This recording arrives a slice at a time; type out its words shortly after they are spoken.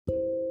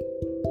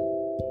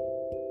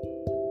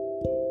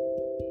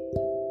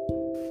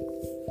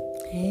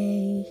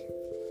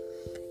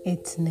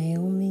It's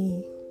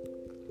Naomi.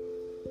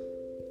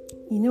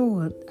 You know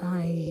what?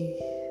 I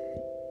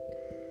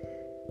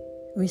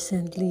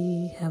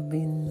recently have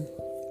been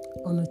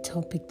on a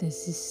topic.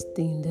 There's this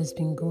thing that's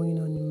been going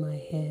on in my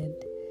head,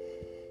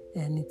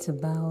 and it's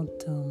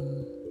about,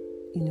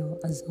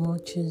 as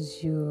much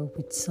as you're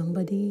with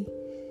somebody,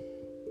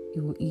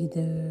 you're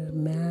either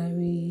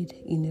married,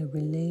 in a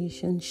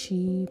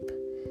relationship,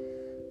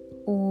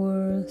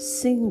 or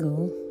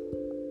single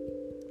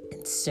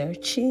and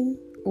searching,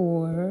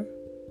 or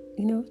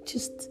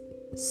just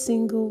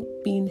single,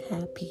 being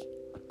happy,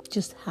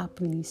 just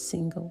happily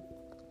single.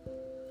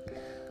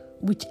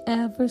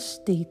 Whichever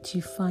state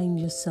you find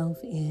yourself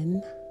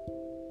in,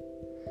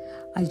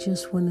 I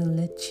just want to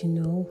let you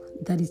know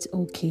that it's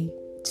okay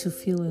to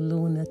feel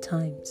alone at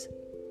times.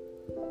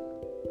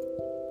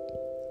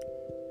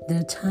 There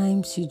are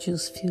times you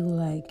just feel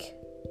like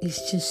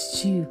it's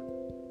just you.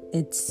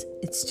 It's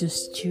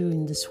just you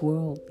in this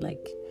world.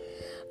 Like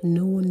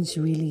no one's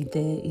really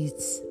there.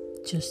 It's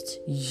just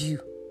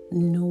you.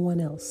 No one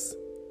else.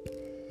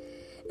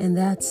 And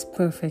that's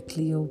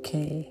perfectly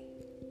okay.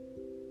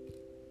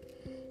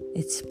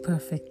 It's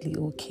perfectly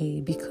okay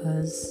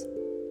because,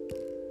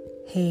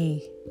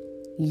 hey,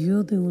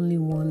 you're the only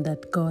one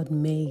that God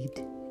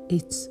made.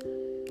 It's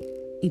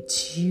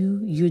you.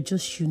 You're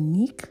just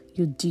unique.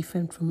 You're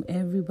different from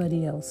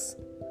everybody else.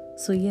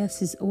 So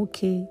yes, it's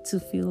okay to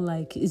feel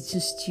like it's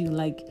just you.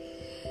 Like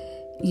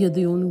you're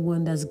the only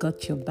one that's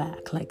got your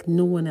back. Like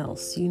no one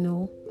else,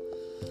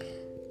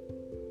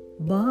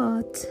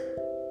 But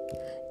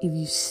if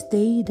you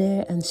stay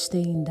there and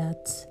stay in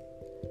that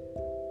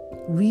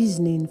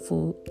reasoning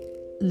for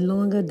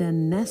longer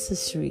than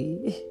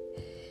necessary,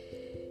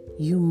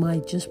 you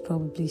might just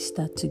probably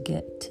start to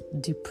get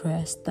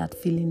depressed. That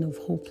feeling of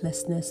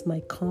hopelessness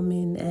might come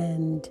in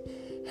and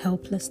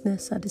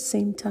helplessness at the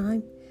same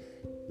time.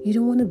 You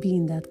don't want to be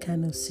in that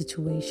kind of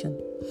situation.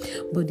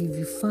 But if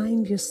you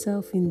find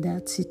yourself in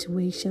that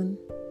situation,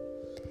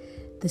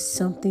 there's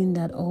something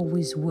that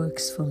always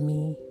works for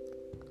me.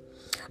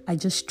 I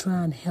just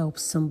try and help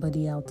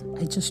somebody out.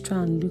 I just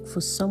try and look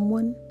for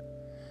someone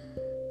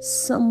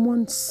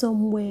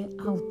somewhere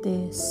out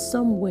there,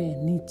 somewhere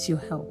needs your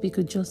help. It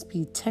could just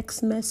be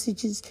text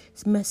message.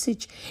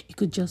 It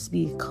could just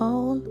be a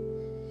call.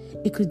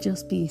 It could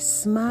just be a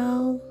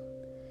smile.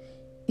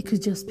 It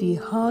could just be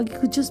a hug. It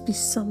could just be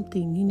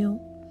something,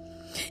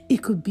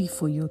 It could be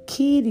for your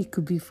kid. It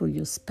could be for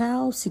your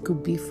spouse. It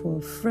could be for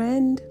a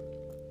friend.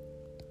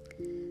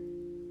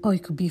 Or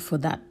it could be for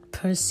that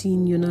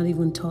person you're not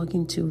even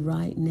talking to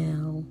right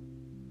now.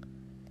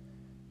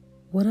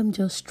 What I'm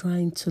just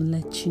trying to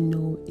let you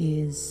know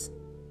is,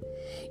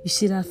 you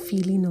see that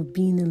feeling of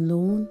being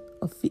alone,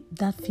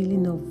 that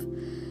feeling of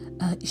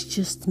it's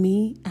just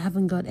me, I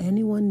haven't got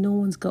anyone, no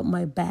one's got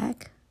my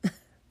back.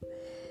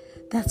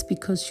 That's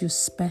because you're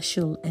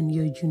special and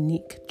you're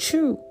unique.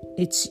 True,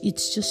 it's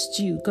just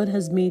you. God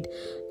has made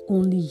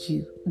only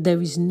you.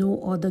 There is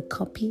no other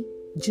copy,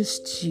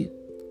 just you.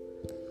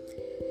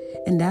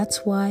 And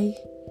that's why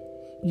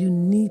you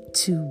need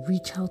to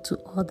reach out to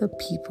other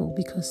people,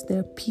 because there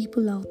are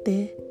people out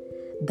there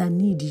that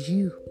need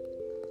you.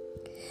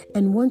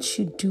 And once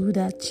you do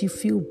that, you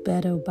feel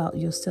better about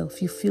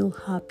yourself. You feel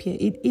happier.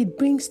 It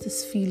brings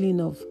this feeling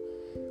of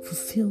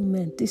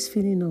fulfillment, this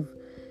feeling of,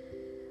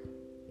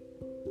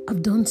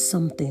 I've done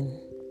something.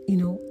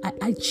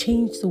 I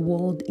changed the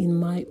world in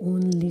my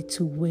own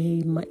little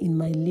way, in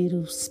my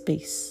little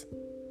space.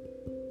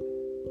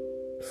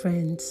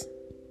 Friends,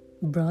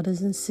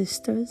 brothers and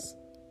sisters,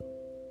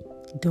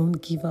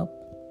 don't give up.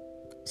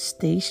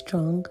 Stay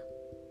strong,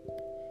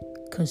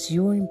 because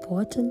you're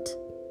important.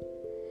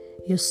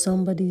 You're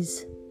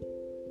somebody's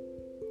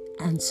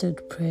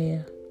answered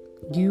prayer.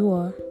 You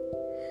are.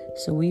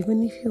 So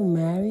even if you're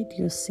married,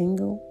 you're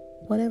single,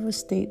 whatever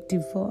state,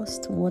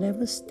 divorced,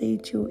 whatever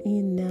state you're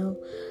in now,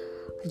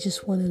 I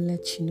just want to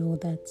let you know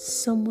that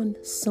someone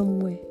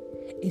somewhere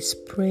is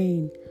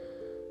praying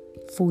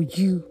for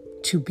you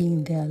to be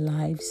in their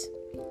lives.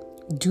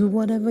 Do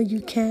whatever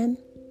you can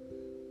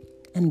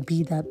and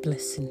be that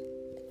blessing.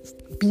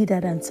 Be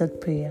that answered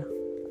prayer.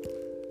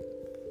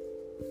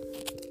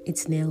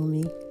 It's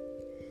Naomi.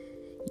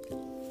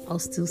 I'll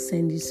still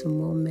send you some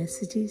more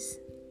messages.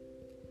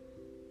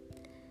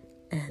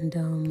 And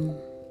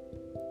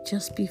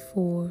just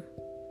before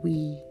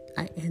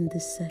I end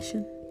this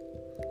session,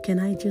 can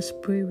I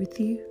just pray with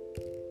you?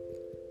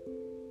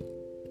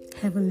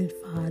 Heavenly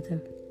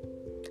Father,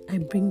 I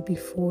bring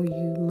before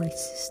you my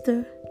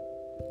sister,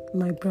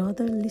 my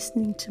brother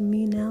listening to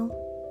me now,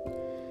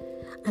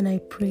 and I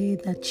pray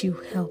that you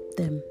help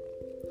them.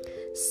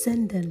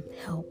 Send them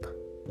help.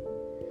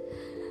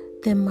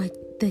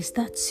 There's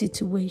that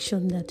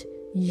situation that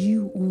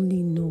you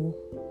only know.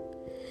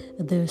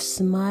 They're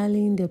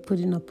smiling, they're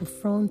putting up a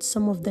front.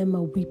 Some of them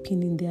are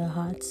weeping in their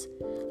hearts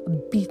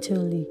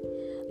bitterly.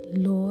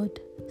 Lord,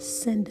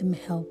 send them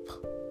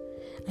help.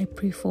 I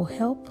pray for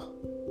help.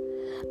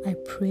 I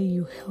pray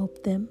you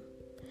help them.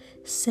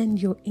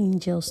 Send your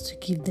angels to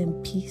give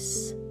them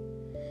peace.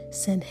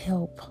 Send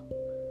help.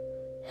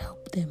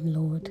 Help them,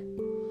 Lord.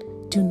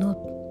 Do not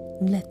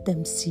let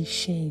them see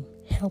shame.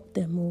 Help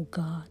them, oh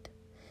God.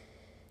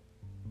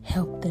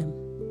 Help them.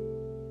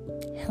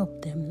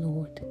 Help them,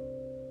 Lord,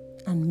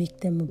 and make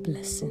them a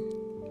blessing.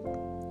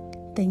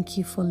 Thank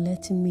you for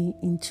letting me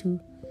into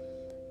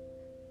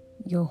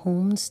your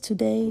homes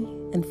today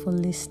and for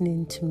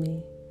listening to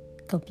me.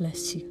 God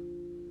bless you.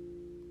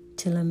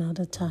 Till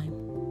another time.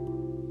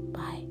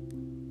 Bye.